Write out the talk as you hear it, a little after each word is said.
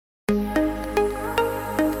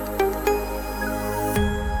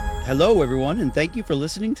Hello, everyone, and thank you for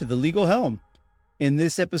listening to The Legal Helm. In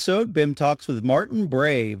this episode, BIM talks with Martin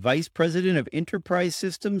Brej, Vice President of Enterprise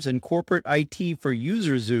Systems and Corporate IT for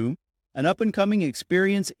UserZoom, an up-and-coming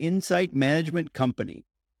experience insight management company.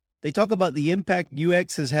 They talk about the impact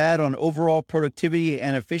UX has had on overall productivity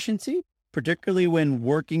and efficiency, particularly when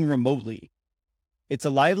working remotely. It's a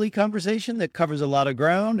lively conversation that covers a lot of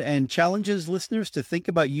ground and challenges listeners to think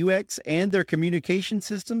about UX and their communication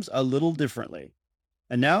systems a little differently.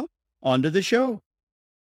 And now, on to the show.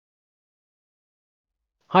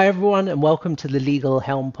 Hi, everyone, and welcome to the Legal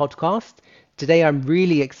Helm podcast. Today, I'm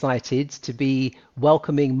really excited to be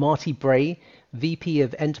welcoming Martin Brej, VP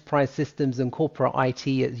of Enterprise Systems and Corporate IT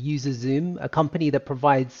at UserZoom, a company that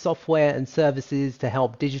provides software and services to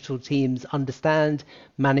help digital teams understand,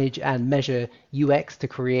 manage, and measure UX to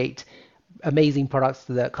create amazing products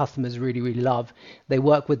that customers really, really love. They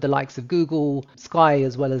work with the likes of Google, Sky,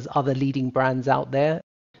 as well as other leading brands out there.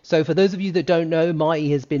 So for those of you that don't know, Marty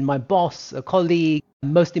has been my boss, a colleague,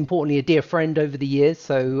 most importantly, a dear friend over the years.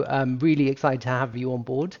 So I'm really excited to have you on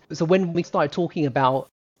board. So when we started talking about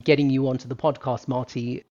getting you onto the podcast,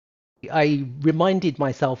 Marty, I reminded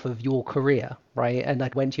myself of your career, right? And I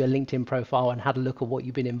went to your LinkedIn profile and had a look at what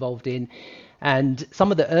you've been involved in. And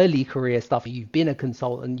some of the early career stuff, you've been a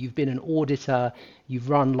consultant, you've been an auditor, you've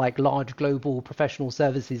run like large global professional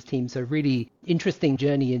services teams. So really interesting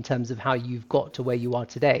journey in terms of how you've got to where you are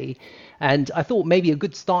today. And I thought maybe a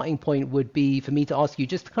good starting point would be for me to ask you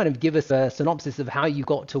just to kind of give us a synopsis of how you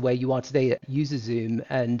got to where you are today at UserZoom,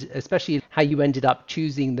 and especially how you ended up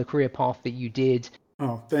choosing the career path that you did.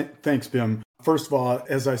 Oh, thanks, Bim. First of all,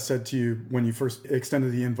 as I said to you when you first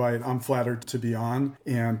extended the invite, I'm flattered to be on,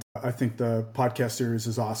 and I think the podcast series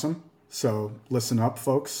is awesome. So listen up,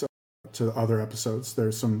 folks, to other episodes.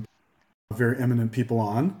 There's some very eminent people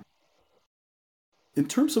on. In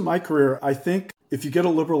terms of my career, I think if you get a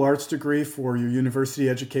liberal arts degree for your university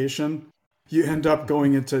education, you end up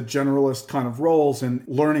going into generalist kind of roles and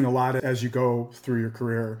learning a lot as you go through your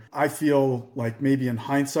career. I feel like maybe in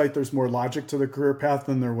hindsight, there's more logic to the career path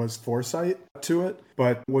than there was foresight to it,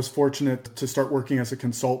 but was fortunate to start working as a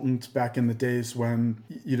consultant back in the days when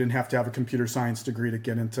you didn't have to have a computer science degree to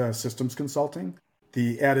get into systems consulting.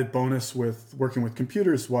 The added bonus with working with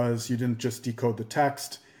computers was you didn't just decode the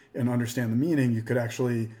text and understand the meaning, you could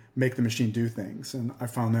actually make the machine do things. And I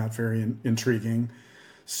found that very intriguing.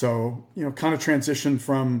 So, kind of transitioned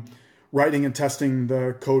from writing and testing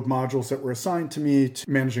the code modules that were assigned to me to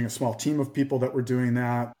managing a small team of people that were doing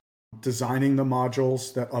that, designing the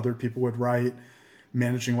modules that other people would write,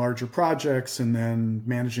 managing larger projects, and then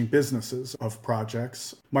managing businesses of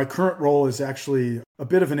projects. My current role is actually a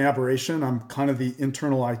bit of an aberration. I'm kind of the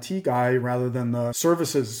internal IT guy rather than the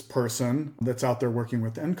services person that's out there working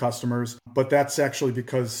with end customers. But that's actually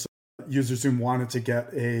because UserZoom wanted to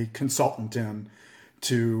get a consultant in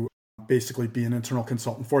to basically be an internal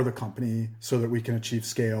consultant for the company so that we can achieve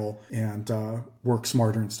scale and work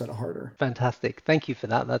smarter instead of harder. Fantastic. Thank you for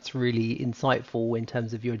that. That's really insightful in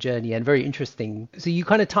terms of your journey and very interesting. So you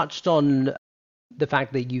kind of touched on the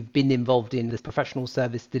fact that you've been involved in this professional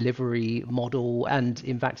service delivery model and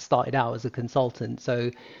in fact started out as a consultant. So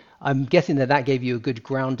I'm guessing that gave you a good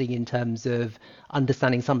grounding in terms of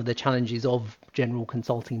understanding some of the challenges of general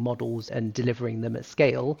consulting models and delivering them at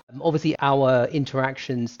scale. Obviously, our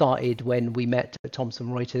interaction started when we met at Thomson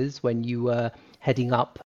Reuters, when you were heading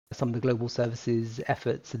up some of the global services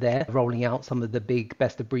efforts there, rolling out some of the big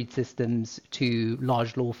best of breed systems to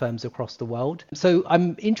large law firms across the world. So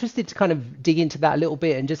I'm interested to kind of dig into that a little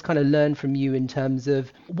bit and just kind of learn from you in terms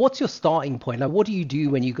of what's your starting point? Like, what do you do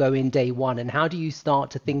when you go in day one, and how do you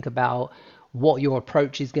start to think about what your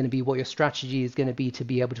approach is going to be, what your strategy is going to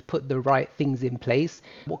be able to put the right things in place?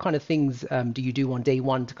 What kind of things do you do on day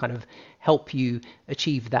one to kind of help you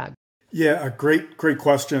achieve that? Yeah, a great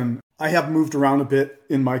question. I have moved around a bit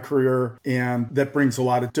in my career, and that brings a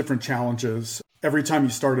lot of different challenges. Every time you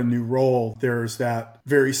start a new role, there's that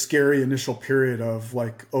very scary initial period of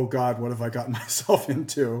like, oh God, what have I gotten myself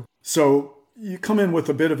into? So you come in with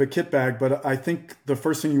a bit of a kit bag, but I think the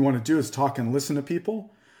first thing you want to do is talk and listen to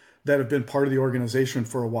people that have been part of the organization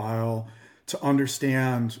for a while to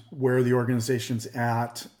understand where the organization's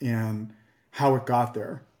at and how it got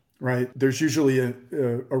there, right? There's usually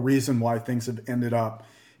a reason why things have ended up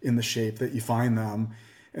in the shape that you find them.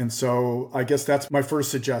 And so I guess that's my first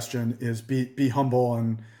suggestion is be humble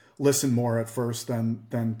and listen more at first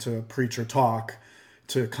than to preach or talk,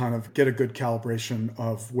 to kind of get a good calibration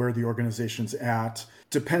of where the organization's at.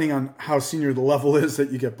 Depending on how senior the level is that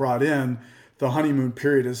you get brought in, the honeymoon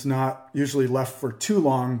period is not usually left for too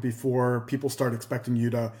long before people start expecting you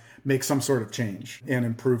to make some sort of change and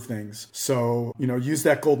improve things. So, use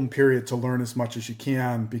that golden period to learn as much as you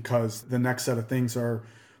can, because the next set of things are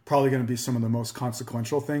probably going to be some of the most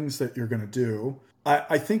consequential things that you're going to do.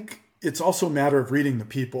 I think it's also a matter of reading the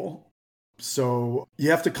people. So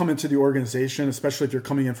you have to come into the organization, especially if you're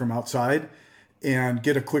coming in from outside, and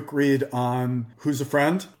get a quick read on who's a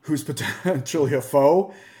friend, who's potentially a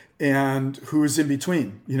foe, and who's in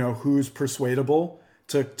between, who's persuadable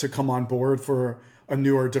to come on board for a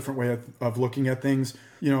new or different way of looking at things.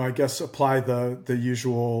 I guess apply the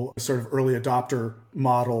usual sort of early adopter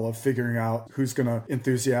model of figuring out who's going to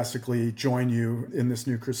enthusiastically join you in this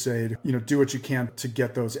new crusade. Do what you can to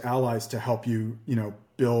get those allies to help you,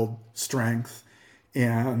 build strength,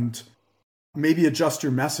 and maybe adjust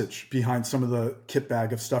your message behind some of the kit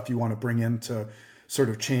bag of stuff you want to bring in to sort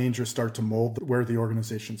of change or start to mold where the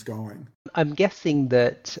organization's going. I'm guessing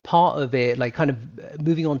that part of it, like kind of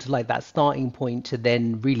moving on to like that starting point to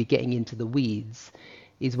then really getting into the weeds,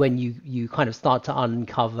 is when you kind of start to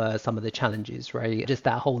uncover some of the challenges, right? Just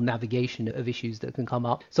that whole navigation of issues that can come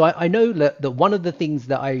up. So I know that one of the things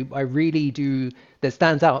that I really do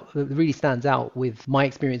that really stands out with my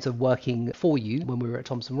experience of working for you when we were at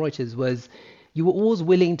Thomson Reuters was you were always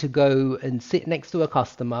willing to go and sit next to a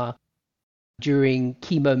customer during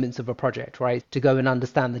key moments of a project, right? To go and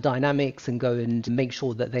understand the dynamics and go and make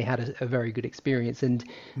sure that they had a very good experience. And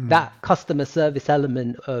that customer service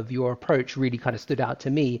element of your approach really kind of stood out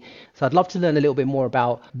to me. So I'd love to learn a little bit more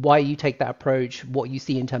about why you take that approach, what you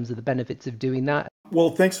see in terms of the benefits of doing that.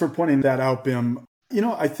 Well, thanks for pointing that out, Bim.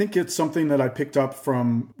 I think it's something that I picked up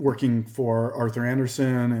from working for Arthur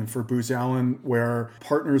Andersen and for Booz Allen, where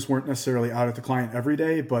partners weren't necessarily out at the client every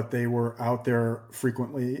day, but they were out there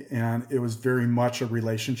frequently. And it was very much a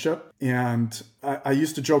relationship. And I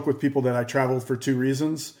used to joke with people that I traveled for two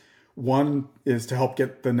reasons. One is to help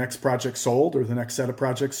get the next project sold or the next set of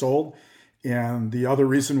projects sold. And the other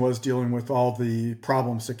reason was dealing with all the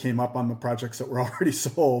problems that came up on the projects that were already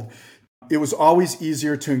sold. It was always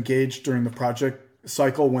easier to engage during the project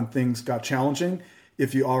cycle when things got challenging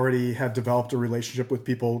if you already had developed a relationship with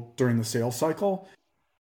people during the sales cycle.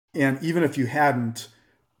 And even if you hadn't,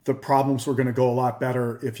 the problems were going to go a lot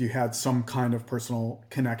better if you had some kind of personal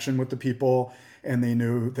connection with the people and they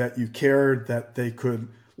knew that you cared, that they could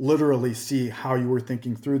literally see how you were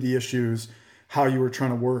thinking through the issues, how you were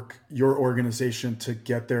trying to work your organization to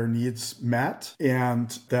get their needs met,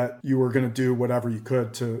 and that you were going to do whatever you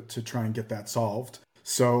could to try and get that solved.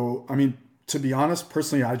 So, to be honest,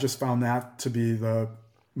 personally, I just found that to be the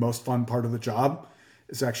most fun part of the job,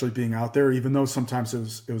 is actually being out there, even though sometimes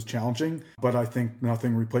it was challenging. But I think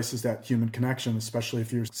nothing replaces that human connection, especially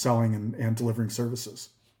if you're selling and delivering services.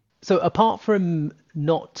 So apart from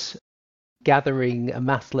not gathering a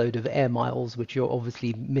mass load of air miles, which you're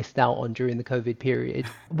obviously missed out on during the COVID period,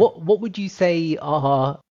 what would you say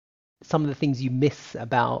are some of the things you miss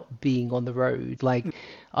about being on the road? Like,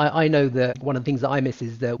 I know that one of the things that I miss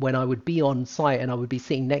is that when I would be on site and I would be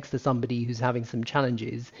sitting next to somebody who's having some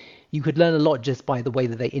challenges, you could learn a lot just by the way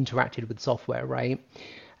that they interacted with software, right?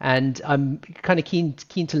 And I'm kind of keen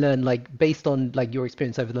to learn, like, based on like your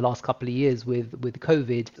experience over the last couple of years with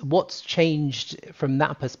COVID, what's changed from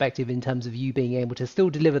that perspective in terms of you being able to still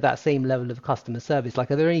deliver that same level of customer service? Like,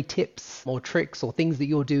 are there any tips or tricks or things that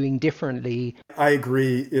you're doing differently? I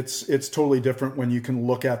agree. It's totally different when you can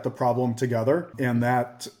look at the problem together, and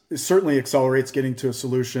that certainly accelerates getting to a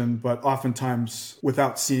solution. But oftentimes,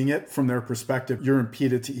 without seeing it from their perspective, you're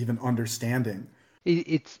impeded to even understanding.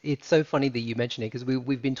 It's so funny that you mention it, because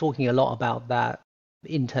we've been talking a lot about that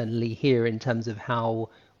internally here in terms of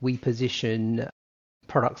how we position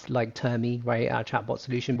products like Termi, right, our chatbot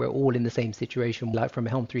solution. We're all in the same situation. Like, from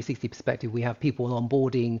a Helm 360 perspective, we have people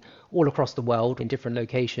onboarding all across the world in different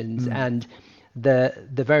locations, and the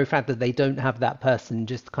very fact that they don't have that person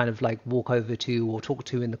just kind of like walk over to or talk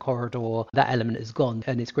to in the corridor, that element is gone.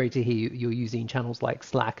 And it's great to hear you're using channels like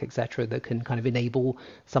Slack, etc., that can kind of enable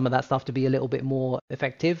some of that stuff to be a little bit more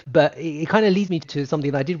effective. But it kind of leads me to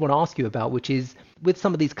something that I did want to ask you about, which is with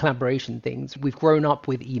some of these collaboration things. We've grown up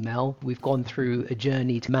with email. We've gone through a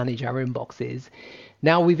journey to manage our inboxes.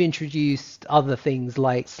 Now we've introduced other things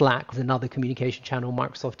like Slack, another communication channel,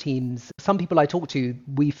 Microsoft Teams. Some people I talk to,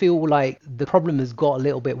 we feel like the problem has got a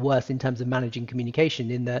little bit worse in terms of managing communication,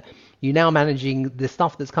 in that you're now managing the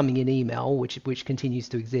stuff that's coming in email, which continues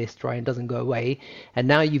to exist, right, and doesn't go away. And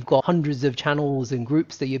now you've got hundreds of channels and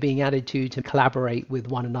groups that you're being added to collaborate with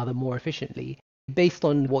one another more efficiently. Based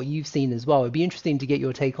on what you've seen as well, it'd be interesting to get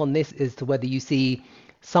your take on this as to whether you see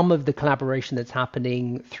some of the collaboration that's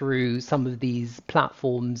happening through some of these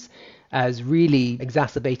platforms as really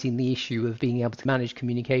exacerbating the issue of being able to manage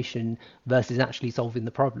communication versus actually solving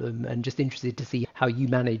the problem. And just interested to see how you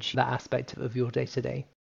manage that aspect of your day-to-day.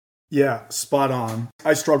 Yeah, spot on.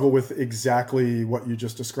 I struggle with exactly what you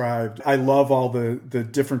just described. I love all the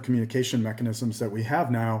different communication mechanisms that we have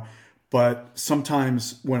now, but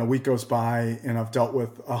sometimes when a week goes by and I've dealt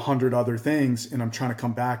with 100 other things and I'm trying to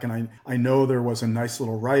come back and I know there was a nice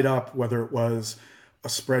little write-up, whether it was a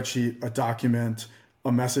spreadsheet, a document,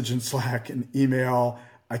 a message in Slack, an email,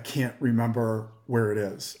 I can't remember where it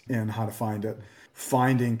is and how to find it.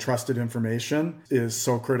 Finding trusted information is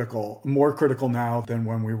so critical, more critical now than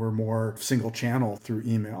when we were more single channel through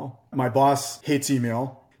email. My boss hates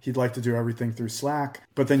email. He'd like to do everything through Slack,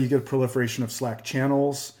 but then you get a proliferation of Slack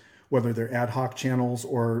channels, whether they're ad hoc channels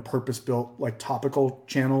or purpose-built like topical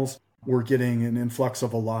channels. We're getting an influx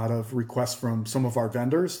of a lot of requests from some of our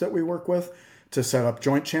vendors that we work with to set up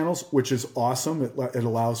joint channels, which is awesome. It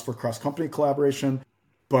allows for cross-company collaboration.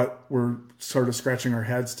 But we're sort of scratching our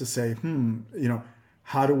heads to say,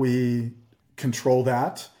 how do we control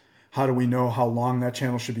that? How do we know how long that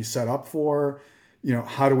channel should be set up for?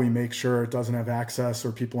 How do we make sure it doesn't have access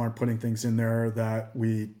or people aren't putting things in there that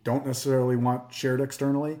we don't necessarily want shared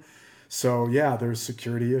externally? So yeah, there's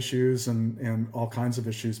security issues and all kinds of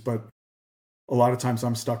issues. But a lot of times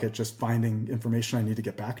I'm stuck at just finding information I need to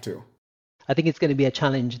get back to. I think it's going to be a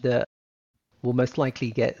challenge that will most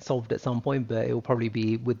likely get solved at some point, but it will probably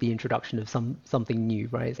be with the introduction of something new,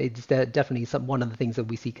 right? It's definitely one of the things that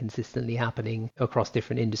we see consistently happening across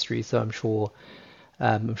different industries. So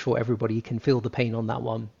I'm sure everybody can feel the pain on that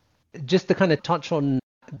one. Just to kind of touch on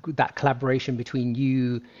that collaboration between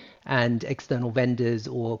you and external vendors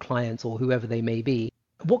or clients or whoever they may be.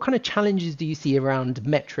 What kind of challenges do you see around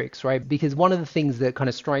metrics, right? Because one of the things that kind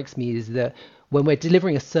of strikes me is that when we're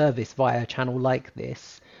delivering a service via a channel like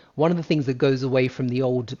this, one of the things that goes away from the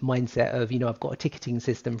old mindset of, I've got a ticketing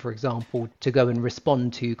system, for example, to go and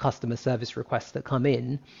respond to customer service requests that come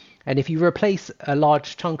in. And if you replace a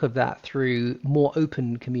large chunk of that through more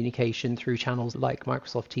open communication through channels like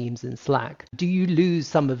Microsoft Teams and Slack, do you lose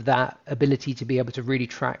some of that ability to be able to really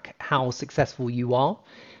track how successful you are?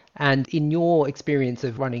 And in your experience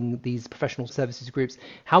of running these professional services groups,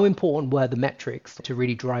 how important were the metrics to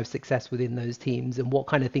really drive success within those teams? And what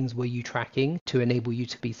kind of things were you tracking to enable you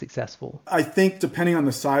to be successful? I think depending on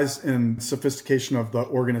the size and sophistication of the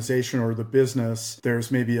organization or the business,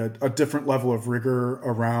 there's maybe a different level of rigor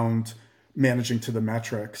around managing to the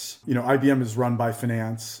metrics. IBM is run by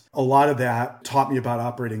finance. A lot of that taught me about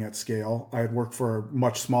operating at scale. I had worked for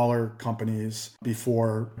much smaller companies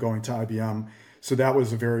before going to IBM. So that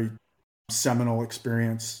was a very seminal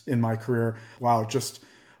experience in my career. Wow, just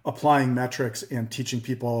applying metrics and teaching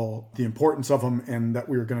people the importance of them and that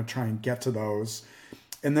we were going to try and get to those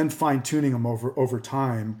and then fine tuning them over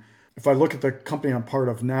time. If I look at the company I'm part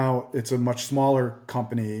of now, it's a much smaller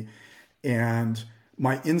company and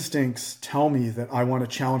my instincts tell me that I want to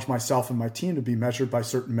challenge myself and my team to be measured by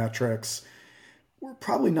certain metrics. We're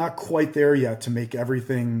probably not quite there yet to make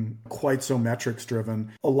everything quite so metrics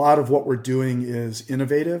driven. A lot of what we're doing is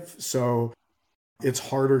innovative, so it's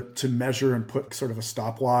harder to measure and put sort of a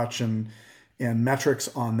stopwatch and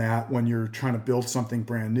metrics on that when you're trying to build something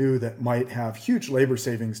brand new that might have huge labor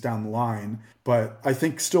savings down the line. But I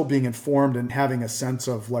think still being informed and having a sense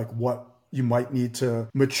of like what you might need to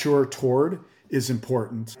mature toward is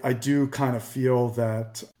important. I do kind of feel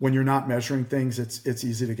that when you're not measuring things, it's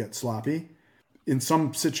easy to get sloppy. In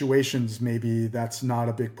some situations, maybe that's not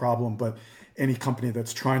a big problem, but any company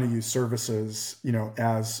that's trying to use services,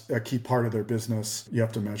 as a key part of their business, you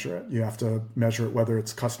have to measure it. You have to measure it, whether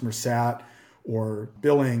it's customer sat or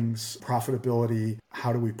billings, profitability,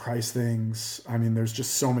 how do we price things? I mean, there's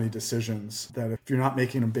just so many decisions that if you're not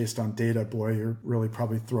making them based on data, boy, you're really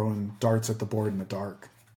probably throwing darts at the board in the dark.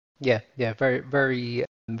 Yeah, very, very,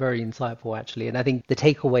 very insightful, actually. And I think the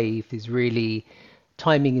takeaway is really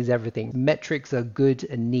timing is everything. Metrics are good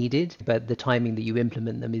and needed, but the timing that you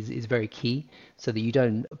implement them is very key so that you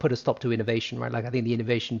don't put a stop to innovation, right? Like I think the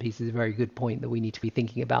innovation piece is a very good point that we need to be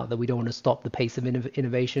thinking about, that we don't want to stop the pace of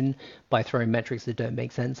innovation by throwing metrics that don't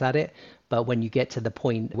make sense at it. But when you get to the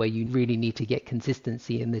point where you really need to get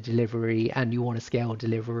consistency in the delivery and you want to scale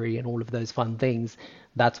delivery and all of those fun things,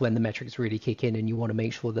 that's when the metrics really kick in and you want to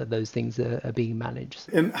make sure that those things are being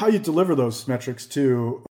managed. And how you deliver those metrics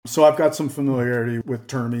too. So I've got some familiarity with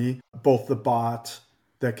Termi, both the bot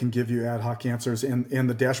that can give you ad hoc answers and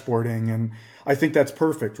the dashboarding. And I think that's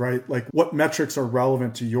perfect, right? Like what metrics are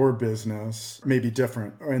relevant to your business may be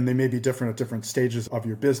different, and they may be different at different stages of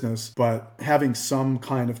your business. But having some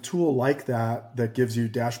kind of tool like that gives you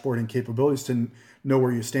dashboarding capabilities to know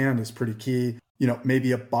where you stand is pretty key.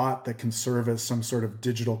 maybe a bot that can serve as some sort of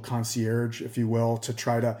digital concierge, if you will, to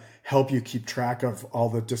try to help you keep track of all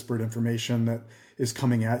the disparate information that is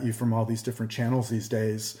coming at you from all these different channels these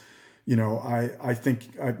days. I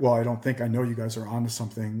know you guys are onto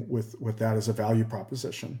something with that as a value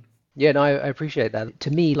proposition. Yeah, no, I appreciate that.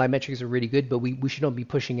 To me, like metrics are really good, but we should not be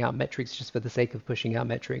pushing out metrics just for the sake of pushing out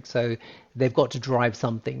metrics. So they've got to drive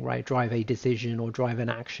something, right? Drive a decision or drive an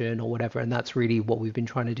action or whatever. And that's really what we've been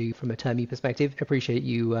trying to do from a Termi perspective. Appreciate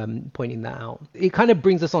you pointing that out. It kind of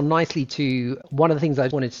brings us on nicely to one of the things I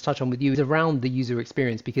wanted to touch on with you is around the user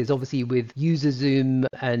experience, because obviously with UserZoom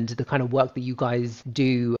and the kind of work that you guys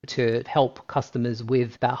do to help customers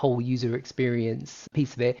with that whole user experience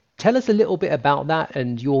piece of it, tell us a little bit about that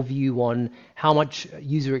and your view on how much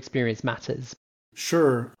user experience matters.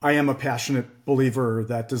 Sure. I am a passionate believer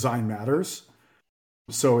that design matters.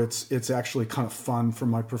 So it's actually kind of fun for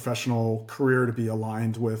my professional career to be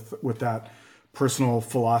aligned with that personal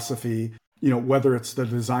philosophy, whether it's the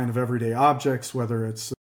design of everyday objects, whether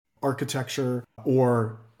it's architecture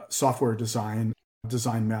or software design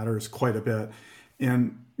matters quite a bit.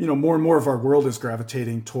 And more and more of our world is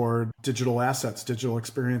gravitating toward digital assets, digital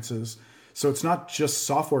experiences. So it's not just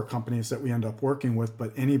software companies that we end up working with,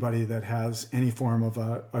 but anybody that has any form of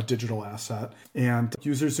a digital asset. And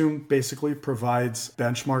UserZoom basically provides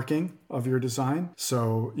benchmarking of your design.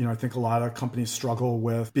 So, I think a lot of companies struggle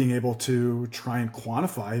with being able to try and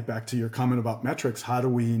quantify, back to your comment about metrics, how do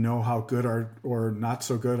we know how good or not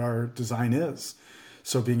so good our design is?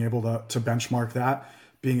 So being able to benchmark that,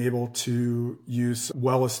 being able to use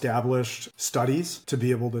well-established studies to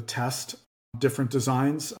be able to test different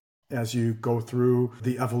designs as you go through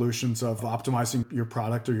the evolutions of optimizing your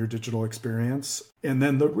product or your digital experience. And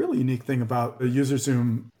then the really unique thing about the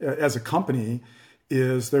UserZoom as a company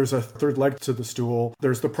is there's a third leg to the stool.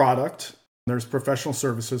 There's the product, there's professional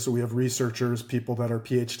services. So we have researchers, people that are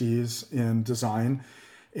PhDs in design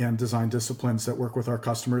and design disciplines that work with our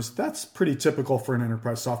customers. That's pretty typical for an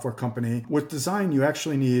enterprise software company. With design, you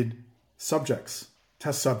actually need test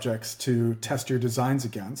subjects to test your designs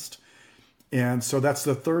against. And so that's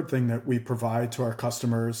the third thing that we provide to our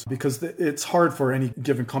customers, because it's hard for any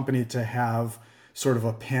given company to have sort of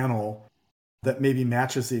a panel that maybe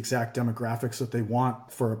matches the exact demographics that they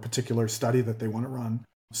want for a particular study that they want to run.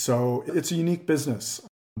 So it's a unique business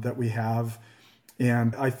that we have.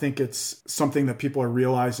 And I think it's something that people are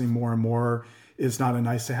realizing more and more is not a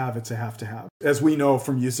nice to have, it's a have to have. As we know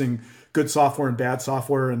from using good software and bad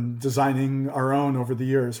software and designing our own over the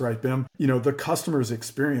years, right, Bim? The customer's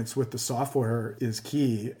experience with the software is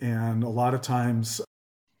key. And a lot of times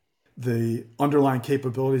the underlying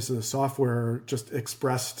capabilities of the software just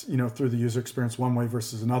expressed, through the user experience one way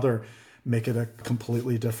versus another, make it a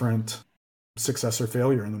completely different success or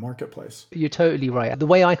failure in the marketplace. You're totally right. The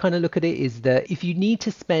way I kind of look at it is that if you need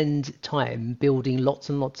to spend time building lots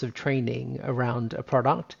and lots of training around a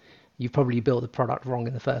product, you've probably built the product wrong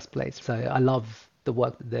in the first place. So I love the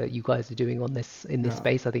work that you guys are doing on this in this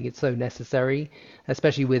space. I think it's so necessary,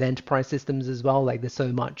 especially with enterprise systems as well. Like there's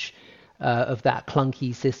so much of that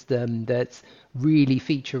clunky system that's really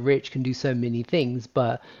feature rich, can do so many things,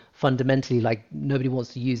 but fundamentally like nobody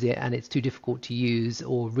wants to use it and it's too difficult to use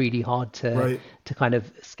or really hard to kind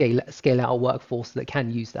of scale out a workforce that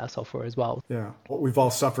can use that software as well. Yeah, we've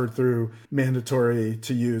all suffered through mandatory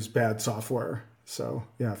to use bad software. So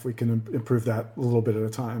yeah, if we can improve that a little bit at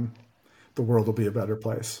a time, the world will be a better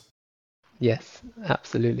place. Yes,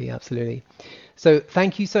 absolutely. So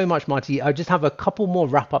thank you so much, Marty. I just have a couple more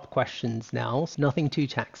wrap-up questions now, so nothing too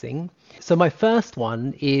taxing. So my first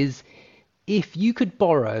one is, if you could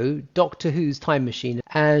borrow Doctor Who's time machine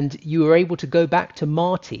and you were able to go back to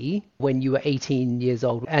Marty when you were 18 years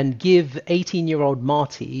old and give 18-year-old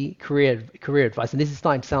Marty career advice, and this is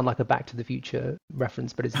starting to sound like a Back to the Future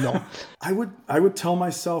reference, but it's not. I would tell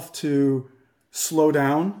myself to slow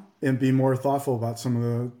down and be more thoughtful about some of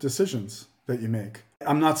the decisions that you make.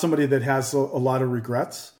 I'm not somebody that has a lot of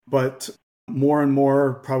regrets, but more and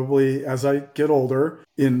more, probably as I get older,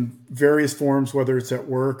 in various forms, whether it's at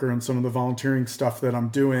work or in some of the volunteering stuff that I'm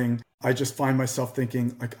doing, I just find myself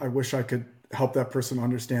thinking, like, I wish I could help that person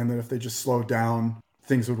understand that if they just slowed down,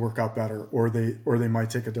 things would work out better, or they might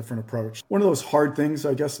take a different approach. One of those hard things,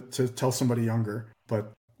 I guess, to tell somebody younger,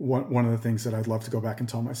 but one of the things that I'd love to go back and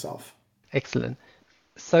tell myself. Excellent.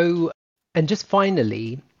 So, and just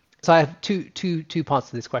finally, so I have two parts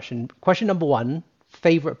to this question. Question number one,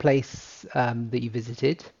 favorite place that you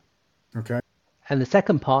visited. Okay. And the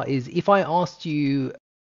second part is, if I asked you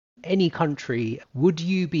any country, would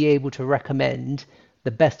you be able to recommend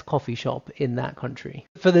the best coffee shop in that country.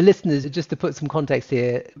 For the listeners, just to put some context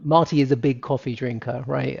here, Marty is a big coffee drinker,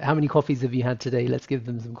 right? How many coffees have you had today? Let's give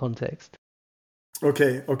them some context.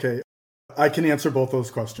 Okay. I can answer both those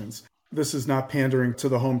questions. This is not pandering to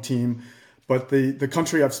the home team, but the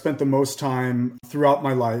country I've spent the most time throughout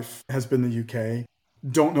my life has been the UK.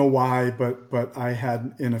 Don't know why, but I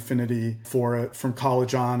had an affinity for it. From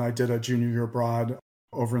college on, I did a junior year abroad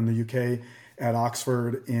over in the UK at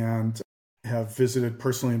Oxford and have visited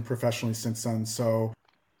personally and professionally since then. So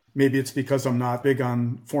maybe it's because I'm not big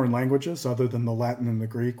on foreign languages other than the Latin and the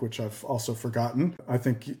Greek, which I've also forgotten. I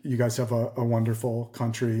think you guys have a wonderful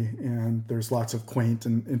country, and there's lots of quaint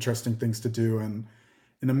and interesting things to do, and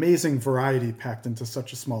an amazing variety packed into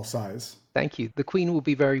such a small size. Thank you. The Queen will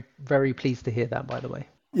be very, very pleased to hear that, by the way.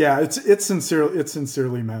 Yeah, it's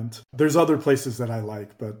sincerely meant. There's other places that I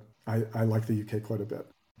like, but I like the UK quite a bit.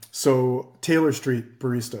 So Taylor Street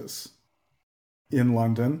Baristas in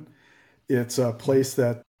London. It's a place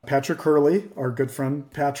that Patrick Hurley, our good friend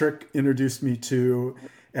Patrick, introduced me to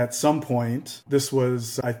at some point. This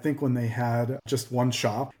was, I think, when they had just one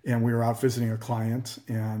shop and we were out visiting a client,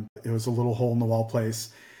 and it was a little hole in the wall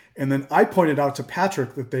place. And then I pointed out to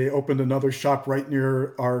Patrick that they opened another shop right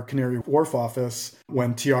near our Canary Wharf office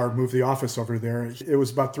when TR moved the office over there. It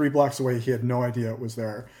was about 3 blocks away. He had no idea it was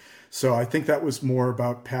there. So I think that was more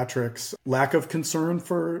about Patrick's lack of concern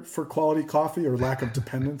for quality coffee, or lack of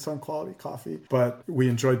dependence on quality coffee. But we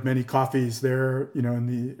enjoyed many coffees there, in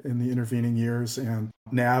the intervening years. And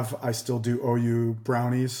Nav, I still do owe you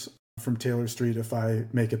brownies from Taylor Street if I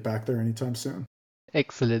make it back there anytime soon.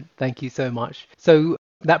 Excellent. Thank you so much. So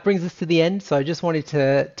that brings us to the end. So I just wanted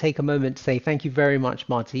to take a moment to say thank you very much,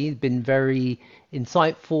 Marty. It's been very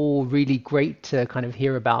insightful, really great to kind of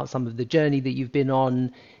hear about some of the journey that you've been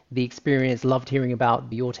on, the experience. Loved hearing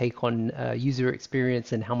about your take on user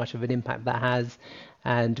experience and how much of an impact that has,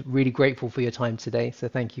 and really grateful for your time today. So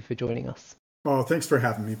thank you for joining us. Oh, thanks for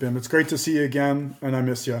having me, Bim. It's great to see you again, and I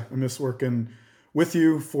miss you. I miss working with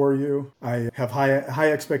you, for you. I have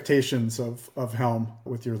high expectations of Helm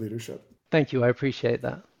with your leadership. Thank you. I appreciate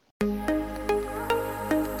that.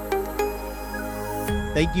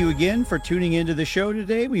 Thank you again for tuning into the show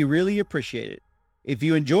today. We really appreciate it. If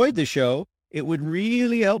you enjoyed the show, it would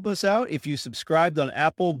really help us out if you subscribed on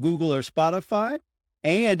Apple, Google, or Spotify,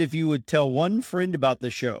 and if you would tell one friend about the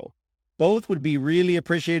show. Both would be really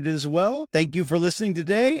appreciated as well. Thank you for listening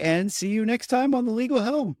today, and see you next time on The Legal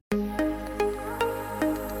Helm.